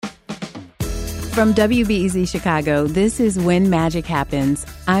From WBEZ Chicago, this is When Magic Happens.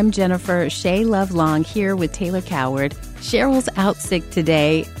 I'm Jennifer Shea Lovelong here with Taylor Coward. Cheryl's out sick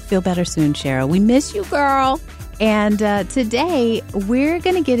today. Feel better soon, Cheryl. We miss you, girl. And today, we're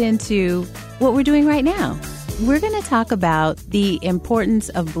going to get into what we're doing right now. We're going to talk about the importance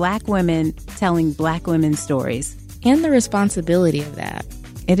of Black women telling Black women's stories. And the responsibility of that.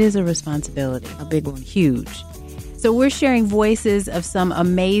 It is a responsibility. A big one. Huge. So we're sharing voices of some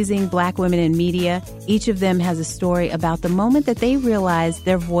amazing Black women in media. Each of them has a story about the moment that they realized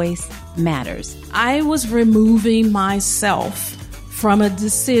their voice matters. I was removing myself from a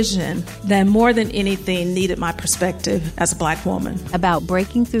decision that more than anything needed my perspective as a Black woman. About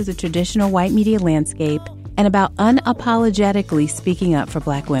breaking through the traditional white media landscape and about unapologetically speaking up for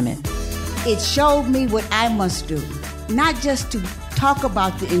Black women. It showed me what I must do, not just to talk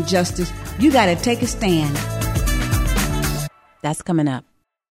about the injustice. You got to take a stand. That's coming up.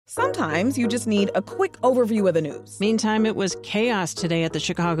 Sometimes you just need a quick overview of the news. Meantime, it was chaos today at the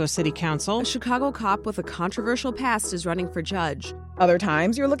Chicago City Council. A Chicago cop with a controversial past is running for judge. Other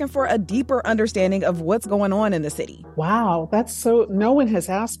times, you're looking for a deeper understanding of what's going on in the city. Wow, that's so... No one has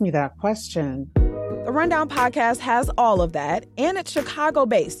asked me that question. The Rundown podcast has all of that, and it's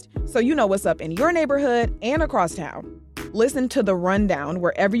Chicago-based, so you know what's up in your neighborhood and across town. Listen to The Rundown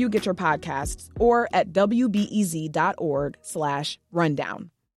wherever you get your podcasts or at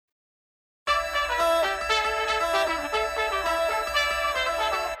wbez.org/rundown.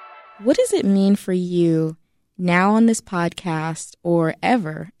 What does it mean for you now on this podcast or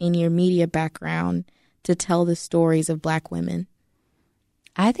ever in your media background to tell the stories of Black women?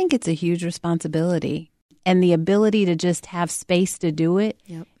 I think it's a huge responsibility. And the ability to just have space to do it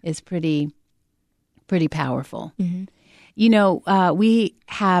is pretty powerful. Mm-hmm. You know, we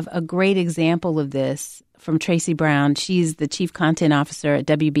have a great example of this from Tracy Brown. She's the Chief Content Officer at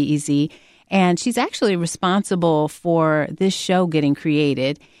WBEZ, and she's actually responsible for this show getting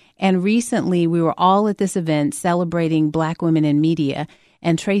created. And recently, we were all at this event celebrating Black women in media,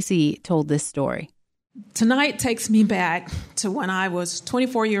 and Tracy told this story. Tonight takes me back to when I was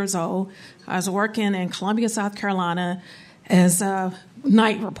 24 years old. I was working in Columbia, South Carolina as a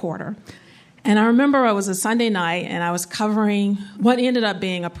night reporter. And I remember it was a Sunday night, and I was covering what ended up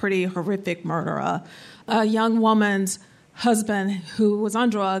being a pretty horrific murder. A young woman's husband who was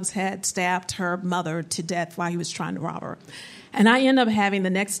on drugs had stabbed her mother to death while he was trying to rob her. And I ended up having the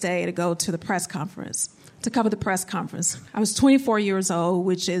next day to go to the press conference, to cover the press conference. I was 24 years old,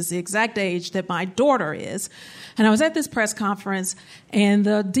 which is the exact age that my daughter is. And I was at this press conference, and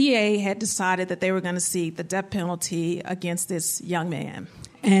the DA had decided that they were going to seek the death penalty against this young man.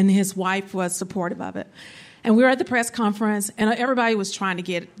 And his wife was supportive of it. And we were at the press conference, and everybody was trying to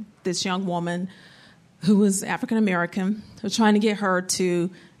get this young woman who was African-American, was trying to get her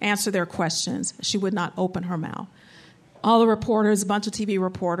to answer their questions. She would not open her mouth. All the reporters, a bunch of TV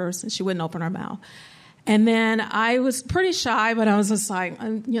reporters, and she wouldn't open her mouth. And then I was pretty shy, but I was just like,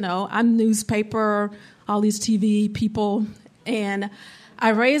 I'm newspaper, all these TV people. And I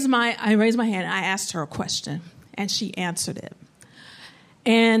raised my hand, and I asked her a question, and she answered it.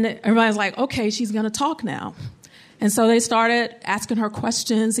 And everybody's like, okay, she's going to talk now. And so they started asking her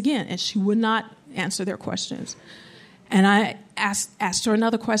questions again, and she would not answer their questions. And I asked her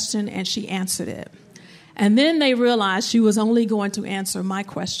another question, and she answered it. And then they realized she was only going to answer my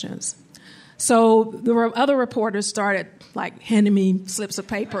questions. So the other reporters started like handing me slips of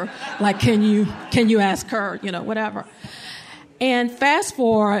paper, like, can you ask her, whatever. And fast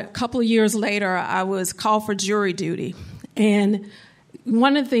forward a couple of years later, I was called for jury duty. And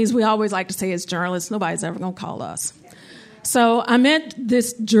one of the things we always like to say as journalists, nobody's ever going to call us. So I'm at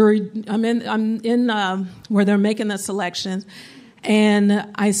this jury. I'm in where they're making the selections, and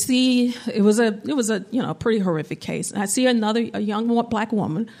I see it was a pretty horrific case. And I see a young Black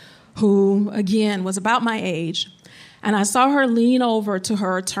woman who again was about my age, and I saw her lean over to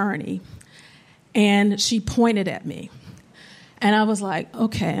her attorney, and she pointed at me, and I was like,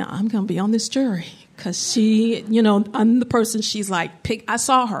 okay, I'm going to be on this jury. Because she, I'm the person she's like, pick. I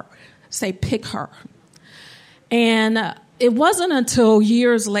saw her say, pick her. And it wasn't until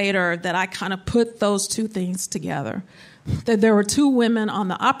years later that I kind of put those two things together, that there were two women on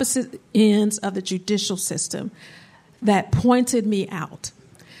the opposite ends of the judicial system that pointed me out.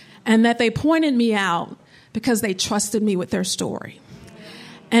 And that they pointed me out because they trusted me with their story.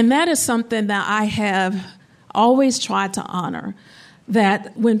 And that is something that I have always tried to honor.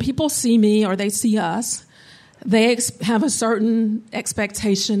 That when people see me or they see us, they have a certain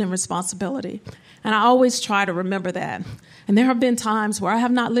expectation and responsibility. And I always try to remember that. And there have been times where I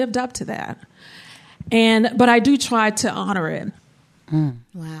have not lived up to that. But I do try to honor it.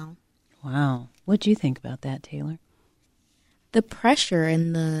 Wow. What do you think about that, Taylor? The pressure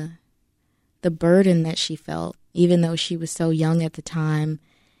and the burden that she felt, even though she was so young at the time,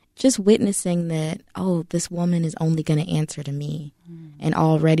 just witnessing that, oh, this woman is only going to answer to me, and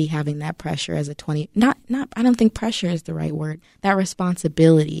already having that pressure as a I don't think pressure is the right word, that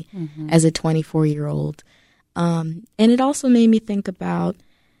responsibility as a 24-year-old. And it also made me think about,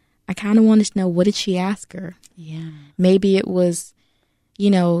 I kind of wanted to know, what did she ask her? Yeah. Maybe it was,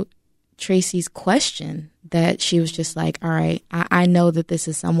 Tracy's question that she was just like, all right, I know that this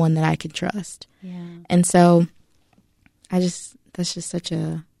is someone that I can trust. Yeah. And so that's just such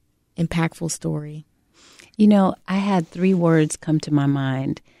a impactful story. I had 3 words come to my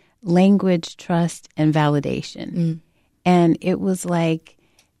mind: language, trust, and validation. And it was like,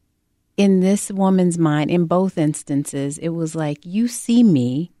 in this woman's mind, in both instances, it was like, you see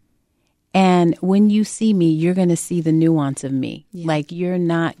me, and when you see me, you're going to see the nuance of me. Yeah. Like, you're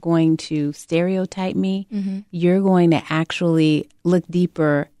not going to stereotype me. You're going to actually look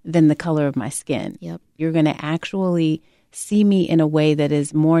deeper than the color of my skin. Yep. You're going to actually see me in a way that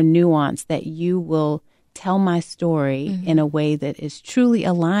is more nuanced, that you will tell my story in a way that is truly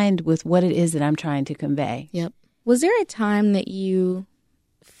aligned with what it is that I'm trying to convey. Yep. Was there a time that you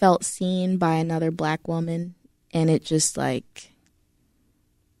felt seen by another Black woman and it just like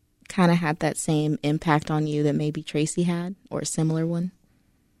kind of had that same impact on you that maybe Tracy had, or a similar one?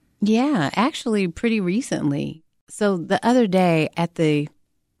 Yeah, actually pretty recently. So the other day at the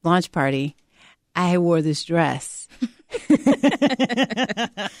launch party, I wore this dress.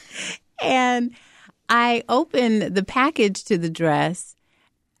 And I opened the package to the dress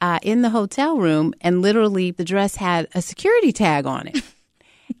in the hotel room, and literally the dress had a security tag on it.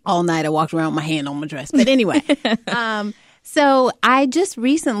 All night I walked around with my hand on my dress. But anyway, so I just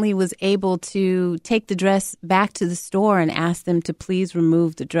recently was able to take the dress back to the store and ask them to please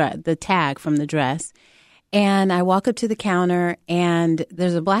remove the tag from the dress. And I walk up to the counter, and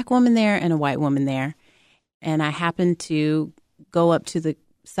there's a Black woman there and a white woman there. And I happened to go up to the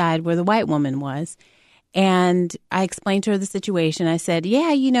side where the white woman was. And I explained to her the situation. I said, yeah,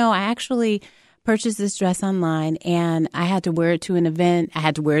 I actually purchased this dress online, and I had to wear it to an event. I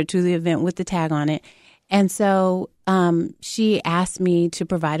had to wear it to the event with the tag on it. And so she asked me to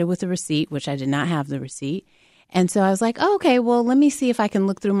provide her with a receipt, which I did not have the receipt. And so I was like, oh, okay, well, let me see if I can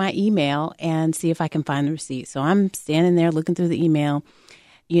look through my email and see if I can find the receipt. So I'm standing there looking through the email.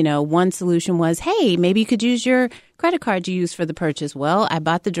 One solution was, hey, maybe you could use your credit card you used for the purchase. Well, I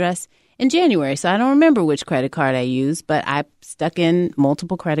bought the dress in January, so I don't remember which credit card I used, but I stuck in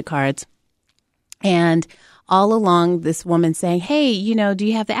multiple credit cards. And all along, this woman saying, hey, do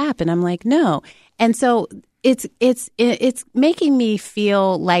you have the app? And I'm like, no. And so it's making me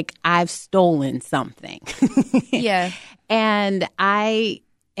feel like I've stolen something. Yeah. And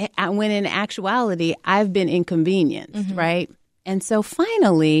when in actuality, I've been inconvenienced, right? And so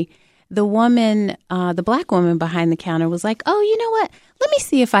finally, the woman, the Black woman behind the counter was like, oh, you know what? Let me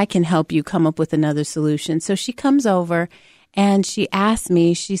see if I can help you come up with another solution. So she comes over and she asks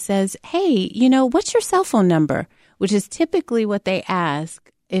me, she says, hey, what's your cell phone number? Which is typically what they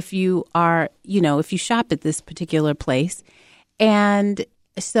ask if you are, if you shop at this particular place. And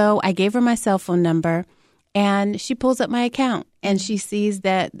so I gave her my cell phone number, and she pulls up my account and she sees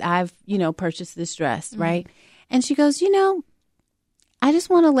that I've, purchased this dress, right? And she goes, I just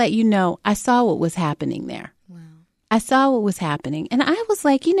want to let you know, I saw what was happening there. Wow. I saw what was happening. And I was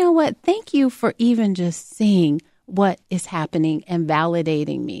like, you know what? Thank you for even just seeing what is happening and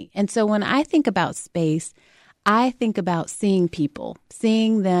validating me. And so when I think about space, I think about seeing people,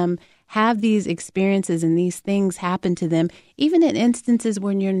 seeing them have these experiences and these things happen to them, even in instances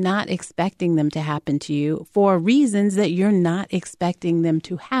when you're not expecting them to happen to you for reasons that you're not expecting them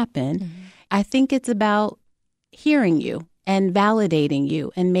to happen. I think it's about hearing you and validating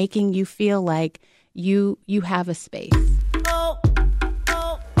you and making you feel like you have a space.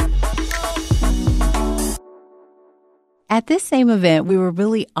 At this same event, we were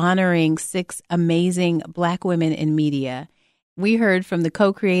really honoring 6 amazing Black women in media. We heard from the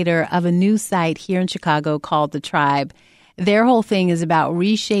co-creator of a news site here in Chicago called The Tribe. Their whole thing is about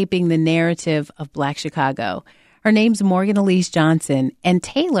reshaping the narrative of Black Chicago. Her name's Morgan Elise Johnson, and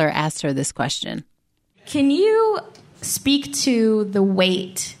Taylor asked her this question. Can you speak to the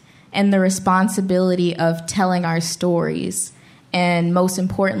weight and the responsibility of telling our stories, and most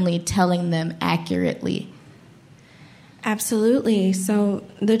importantly, telling them accurately? Absolutely. So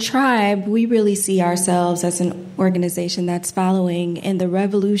the Tribe, we really see ourselves as an organization that's following in the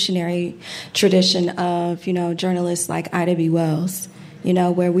revolutionary tradition of, journalists like Ida B. Wells,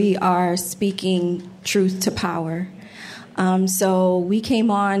 where we are speaking truth to power. So we came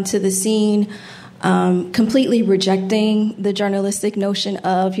on to the scene completely rejecting the journalistic notion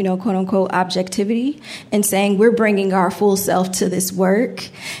of, quote unquote, objectivity, and saying we're bringing our full self to this work,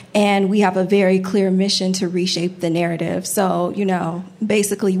 and we have a very clear mission to reshape the narrative. So,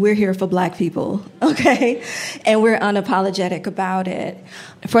 basically we're here for Black people, okay? And we're unapologetic about it.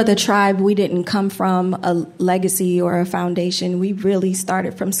 For the tribe, we didn't come from a legacy or a foundation. We really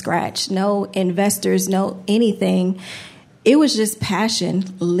started from scratch. No investors, no anything. It was just passion,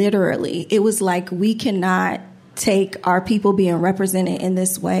 literally. It was like, we cannot take our people being represented in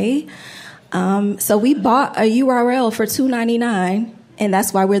this way. So we bought a URL for $2.99, and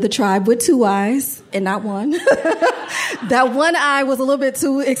that's why we're the tribe with 2 eyes and not one. That one eye was a little bit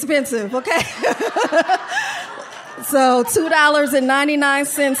too expensive, okay? So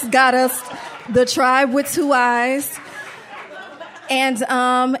 $2.99 got us the tribe with 2 eyes. And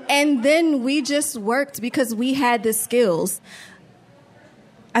then we just worked because we had the skills.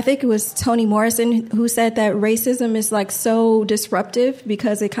 I think it was Toni Morrison who said that racism is like so disruptive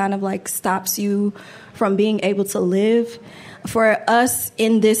because it kind of like stops you from being able to live. For us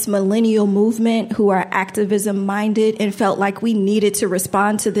in this millennial movement who are activism minded and felt like we needed to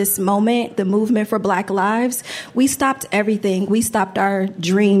respond to this moment, the movement for Black lives, we stopped everything. We stopped our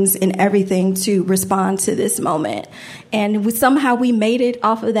dreams and everything to respond to this moment. And somehow we made it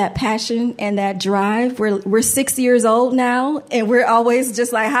off of that passion and that drive. We're 6 years old now, and we're always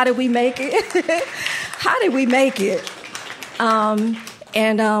just like, how did we make it? How did we make it?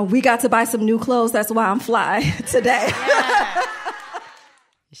 And we got to buy some new clothes. That's why I'm fly today. Yeah.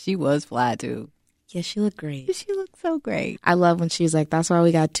 She was fly, too. Yeah, she looked great. She looked so great. I love when she's like, that's why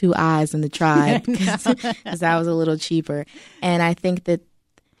we got 2 eyes in the tribe, because that was a little cheaper. And I think that,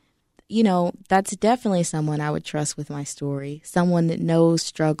 that's definitely someone I would trust with my story, someone that knows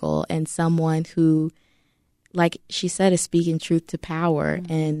struggle and someone who, like she said, is speaking truth to power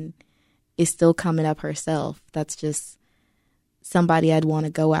and is still coming up herself. That's just somebody I'd want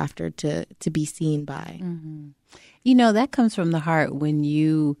to go after to be seen by. Mm-hmm. That comes from the heart when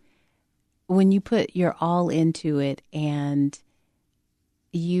you put your all into it and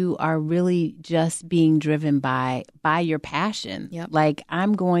you are really just being driven by your passion. Yep. Like,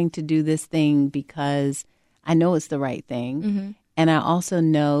 I'm going to do this thing because I know it's the right thing. Mm-hmm. And I also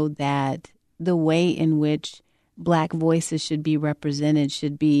know that the way in which Black voices should be represented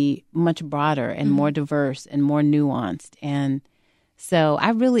should be much broader and more diverse and more nuanced. And so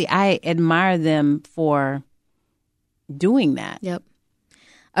I admire them for doing that. Yep.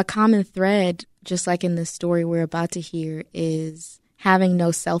 A common thread, just like in the story we're about to hear, is having no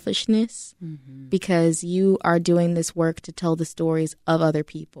selfishness, because you are doing this work to tell the stories of other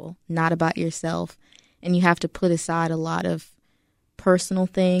people, not about yourself. And you have to put aside a lot of personal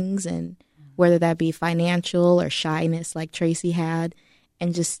things, and whether that be financial or shyness like Tracy had,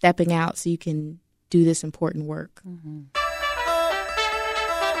 and just stepping out so you can do this important work.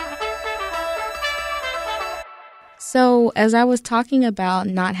 So as I was talking about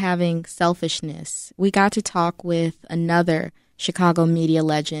not having selfishness, we got to talk with another Chicago media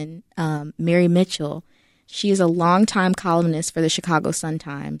legend, Mary Mitchell. She is a longtime columnist for the Chicago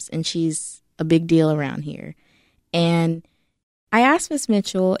Sun-Times, and she's a big deal around here. And I asked Ms.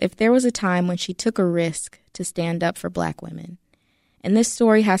 Mitchell if there was a time when she took a risk to stand up for Black women. And this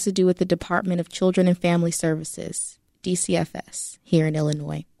story has to do with the Department of Children and Family Services, DCFS, here in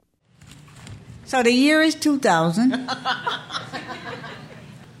Illinois. So the year is 2000.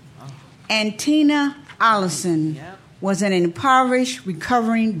 And Tina Allison was an impoverished,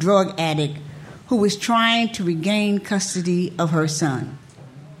 recovering drug addict who was trying to regain custody of her son.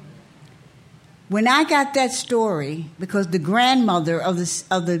 When I got that story, because the grandmother of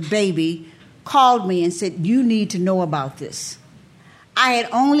the baby called me and said, you need to know about this. I had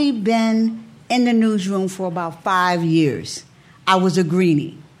only been in the newsroom for about 5 years. I was a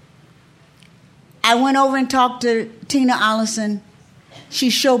greenie. I went over and talked to Tina Allison. She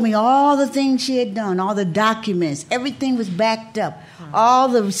showed me all the things she had done, all the documents. Everything was backed up. All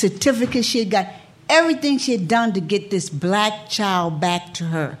the certificates she had got. Everything she had done to get this Black child back to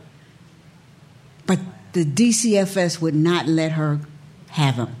her. But the DCFS would not let her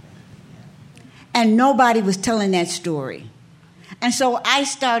have him. And nobody was telling that story. And so I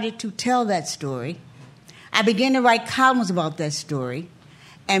started to tell that story. I began to write columns about that story.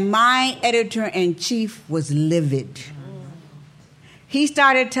 And my editor-in-chief was livid. He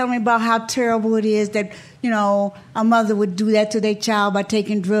started telling me about how terrible it is that, a mother would do that to their child by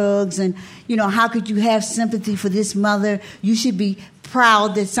taking drugs. And, how could you have sympathy for this mother? You should be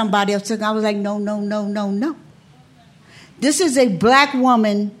proud that somebody else took. I was like, no. This is a Black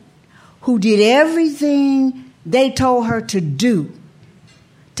woman who did everything they told her to do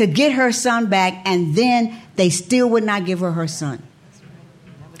to get her son back, and then they still would not give her son.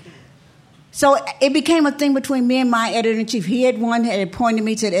 So it became a thing between me and my editor-in-chief. He had appointed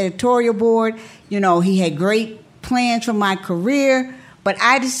me to the editorial board. You know, he had great plans for my career, but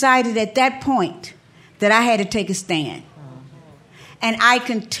I decided at that point that I had to take a stand. And I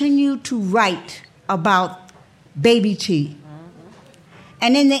continued to write about Baby T.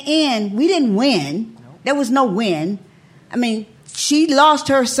 And in the end, we didn't win. There was no win. I mean, she lost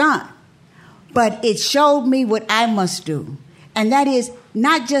her son. But it showed me what I must do. And that is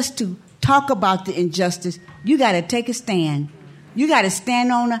not just to talk about the injustice. You got to take a stand. You got to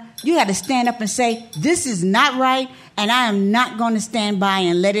stand up and say, this is not right, and I am not going to stand by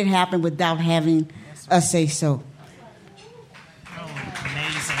and let it happen without having a say so.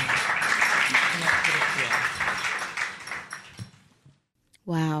 Amazing.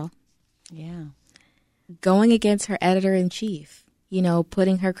 Wow. Yeah. Going against her editor-in-chief, you know,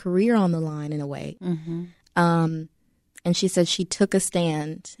 putting her career on the line in a way. Mm-hmm. And she said she took a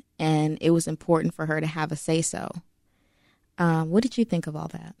stand, and it was important for her to have a say-so. What did you think of all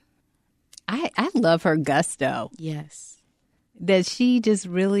that? I love her gusto. Yes. That she just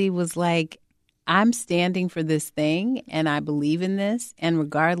really was like, I'm standing for this thing, and I believe in this, and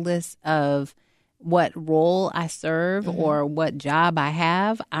regardless of what role I serve or what job I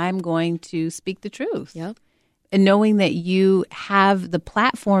have, I'm going to speak the truth. Yep. And knowing that you have the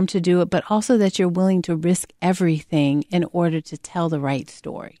platform to do it, but also that you're willing to risk everything in order to tell the right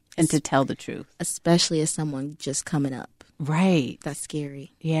story and to tell the truth. Especially as someone just coming up. Right. That's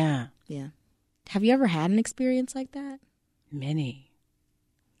scary. Yeah. Yeah. Have you ever had an experience like that? Many.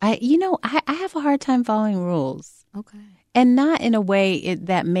 I have a hard time following rules. Okay. And not in a way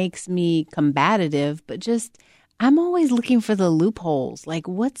that makes me combative, but just I'm always looking for the loopholes. Like,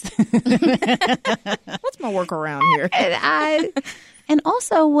 what's my workaround here? And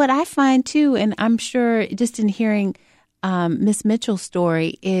also what I find too, and I'm sure just in hearing Miss Mitchell's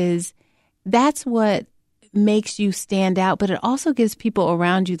story, is that's what makes you stand out, but it also gives people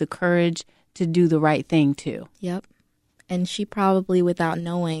around you the courage to do the right thing too. Yep. And she probably, without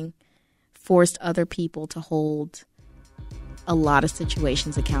knowing, forced other people to hold a lot of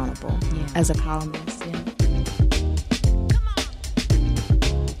situations accountable as a columnist. Yeah.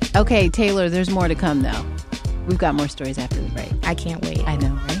 Okay, Taylor, there's more to come, though. We've got more stories after the break. I can't wait. I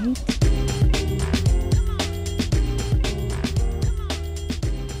know, right?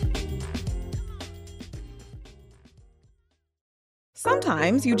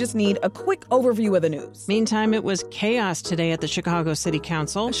 Sometimes you just need a quick overview of the news. Meantime, it was chaos today at the Chicago City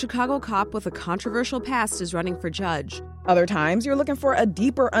Council. A Chicago cop with a controversial past is running for judge. Other times, you're looking for a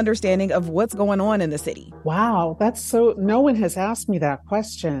deeper understanding of what's going on in the city. Wow, no one has asked me that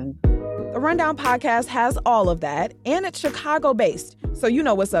question. The Rundown podcast has all of that, and it's Chicago-based, so you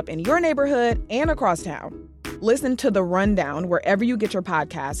know what's up in your neighborhood and across town. Listen to The Rundown wherever you get your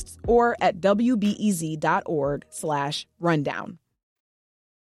podcasts or at wbez.org/rundown.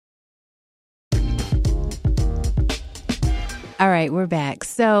 All right, we're back.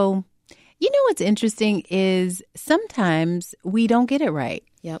 So, you know what's interesting is sometimes we don't get it right.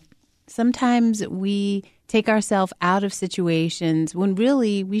 Yep. Sometimes we take ourselves out of situations when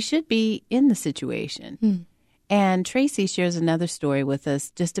really we should be in the situation. And Tracy shares another story with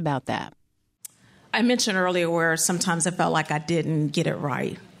us just about that. I mentioned earlier where sometimes I felt like I didn't get it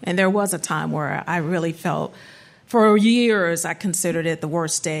right. And there was a time where I really felt, for years, I considered it the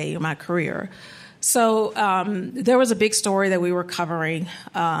worst day of my career. So there was a big story that we were covering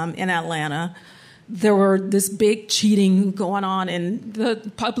in Atlanta. There were this big cheating going on in the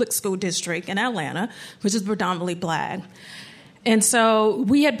public school district in Atlanta, which is predominantly Black. And so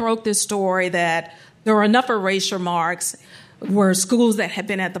we had broke this story that there were enough erasure marks where schools that had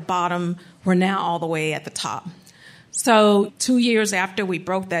been at the bottom were now all the way at the top. So 2 years after we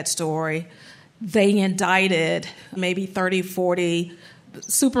broke that story, they indicted maybe 30, 40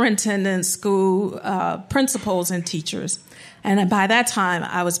 superintendents, school principals, and teachers. And by that time,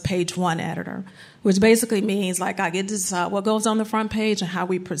 I was page one editor, which basically means like I get to decide what goes on the front page and how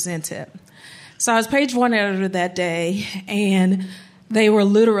we present it. So I was page one editor that day, and they were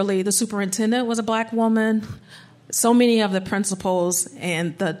literally, the superintendent was a Black woman, so many of the principals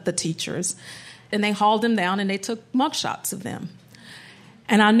and the teachers. And they hauled them down and they took mugshots of them.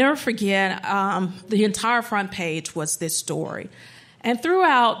 And I'll never forget, the entire front page was this story. And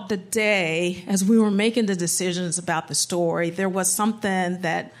throughout the day, as we were making the decisions about the story, there was something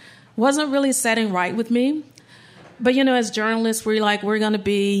that wasn't really setting right with me. But, you know, as journalists, we're going to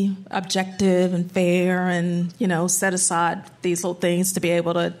be objective and fair and, you know, set aside these little things to be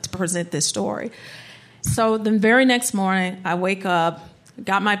able to present this story. So the very next morning, I wake up,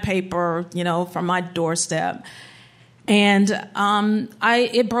 got my paper, from my doorstep. And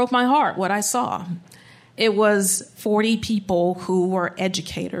it broke my heart what I saw. It was 40 people who were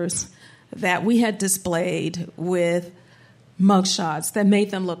educators that we had displayed with mugshots that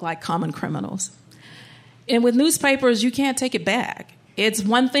made them look like common criminals. And with newspapers, you can't take it back. It's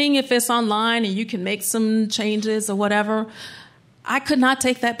one thing if it's online and you can make some changes or whatever. I could not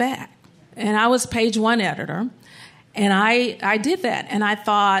take that back. And I was page one editor. And I did that. And I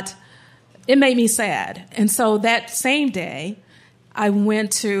thought, it made me sad. And so that same day, I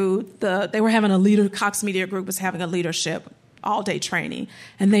went to Cox Media Group was having a leadership all-day training.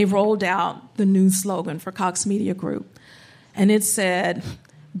 And they rolled out the new slogan for Cox Media Group. And it said,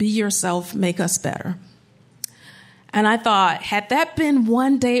 "Be yourself, make us better." And I thought, had that been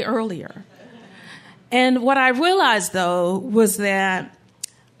one day earlier? And what I realized, though, was that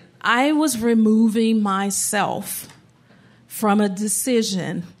I was removing myself from a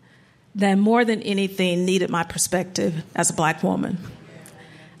decision that more than anything needed my perspective as a Black woman.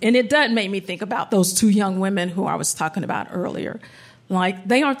 And it does make me think about those two young women who I was talking about earlier. Like,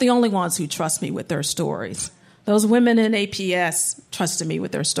 they aren't the only ones who trust me with their stories. Those women in APS trusted me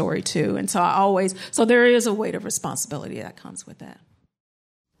with their story, too. And so there is a weight of responsibility that comes with that.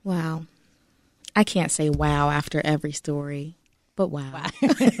 Wow. I can't say wow after every story, but wow.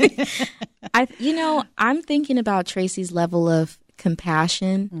 I'm thinking about Tracy's level of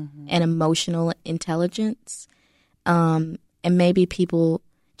compassion and emotional intelligence. And maybe people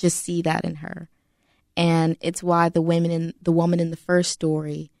just see that in her. And it's why the woman in the first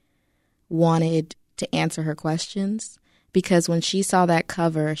story wanted to answer her questions, because when she saw that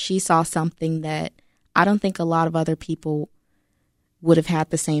cover, she saw something that I don't think a lot of other people would have had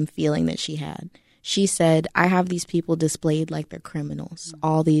the same feeling that she had. She said, I have these people displayed like they're criminals,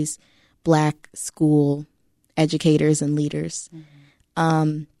 all these Black school educators and leaders.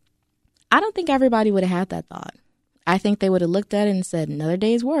 I don't think everybody would have had that thought. I think they would have looked at it and said, another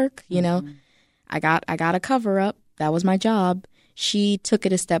day's work, I got a cover up. That was my job. She took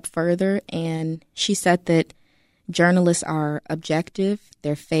it a step further, and she said that journalists are objective,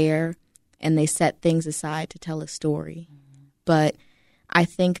 they're fair, and they set things aside to tell a story. But I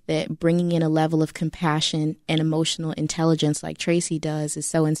think that bringing in a level of compassion and emotional intelligence like Tracy does is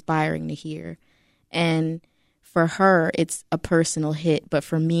so inspiring to hear. And for her, it's a personal hit, but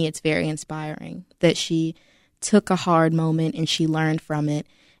for me, it's very inspiring that she took a hard moment and she learned from it.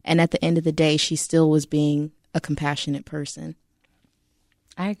 And at the end of the day, she still was being a compassionate person.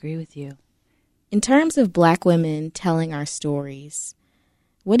 I agree with you. In terms of Black women telling our stories,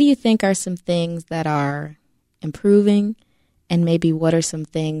 what do you think are some things that are improving? And maybe what are some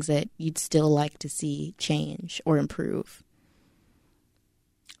things that you'd still like to see change or improve?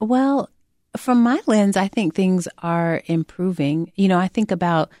 Well, from my lens, I think things are improving. I think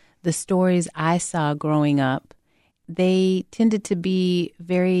about the stories I saw growing up. They tended to be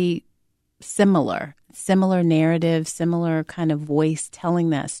very similar narrative, similar kind of voice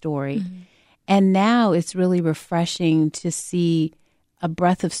telling that story. And now it's really refreshing to see a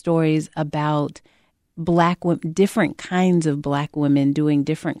breadth of stories about Black women, different kinds of Black women doing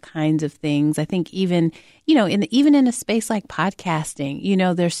different kinds of things. I think even in a space like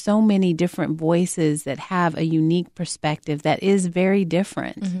podcasting, there's so many different voices that have a unique perspective that is very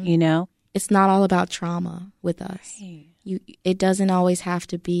different, It's not all about trauma with us. Right. It doesn't always have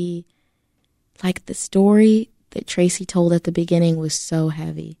to be like the story that Tracy told at the beginning was so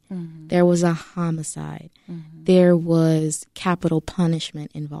heavy. There was a homicide. There was capital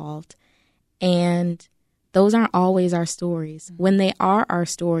punishment involved. And those aren't always our stories. When they are our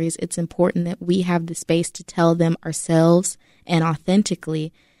stories, it's important that we have the space to tell them ourselves and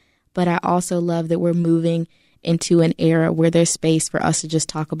authentically. But I also love that we're moving into an era where there's space for us to just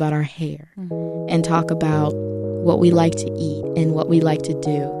talk about our hair and talk about what we like to eat and what we like to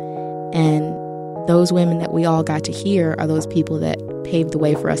do. And those women that we all got to hear are those people that paved the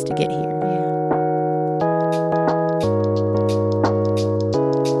way for us to get here.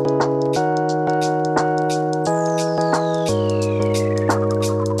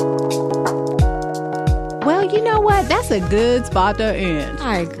 That's a good spot to end.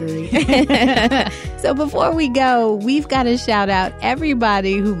 I agree. So before we go, we've got to shout out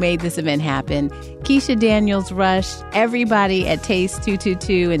everybody who made this event happen. Keisha Daniels Rush, everybody at Taste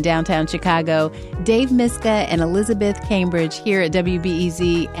 222 in downtown Chicago, Dave Miska and Elizabeth Cambridge here at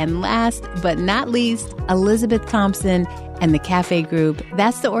WBEZ, and last but not least, Elizabeth Thompson and the Cafe Group.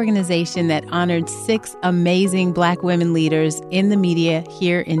 That's the organization that honored 6 amazing Black women leaders in the media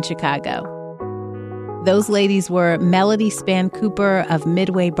here in Chicago. Those ladies were Melody Span Cooper of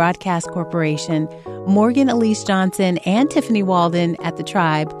Midway Broadcast Corporation, Morgan Elise Johnson and Tiffany Walden at The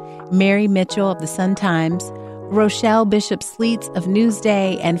Tribe, Mary Mitchell of the Sun-Times, Rochelle Bishop Sleets of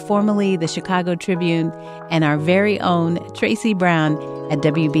Newsday and formerly the Chicago Tribune, and our very own Tracy Brown at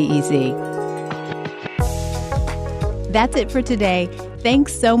WBEZ. That's it for today.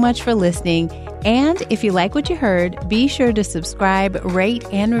 Thanks so much for listening. And if you like what you heard, be sure to subscribe, rate,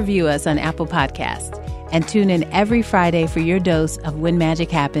 and review us on Apple Podcasts. And tune in every Friday for your dose of When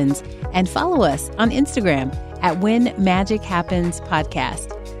Magic Happens. And follow us on Instagram at When Magic Happens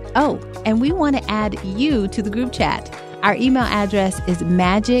Podcast. Oh, and we want to add you to the group chat. Our email address is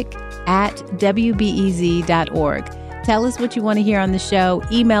magic@wbez.org. Tell us what you want to hear on the show.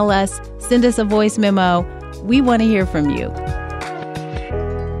 Email us. Send us a voice memo. We want to hear from you.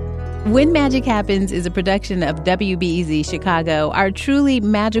 When Magic Happens is a production of WBEZ Chicago. Our truly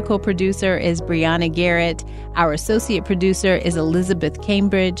magical producer is Brianna Garrett. Our associate producer is Elizabeth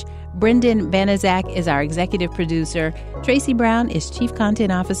Cambridge. Brendan Banaszak is our executive producer. Tracy Brown is chief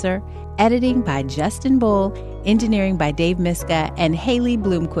content officer. Editing by Justin Bull. Engineering by Dave Miska and Haley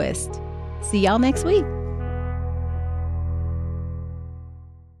Bloomquist. See y'all next week.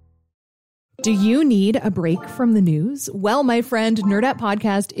 Do you need a break from the news? Well, my friend, Nerdette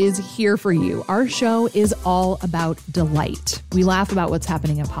Podcast is here for you. Our show is all about delight. We laugh about what's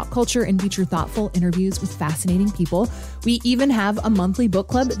happening in pop culture and feature thoughtful interviews with fascinating people. We even have a monthly book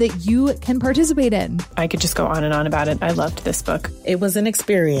club that you can participate in. I could just go on and on about it. I loved this book. It was an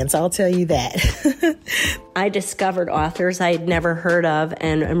experience, I'll tell you that. I discovered authors I had never heard of,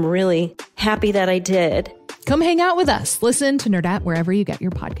 and I'm really happy that I did. Come hang out with us. Listen to Nerdette wherever you get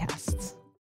your podcasts.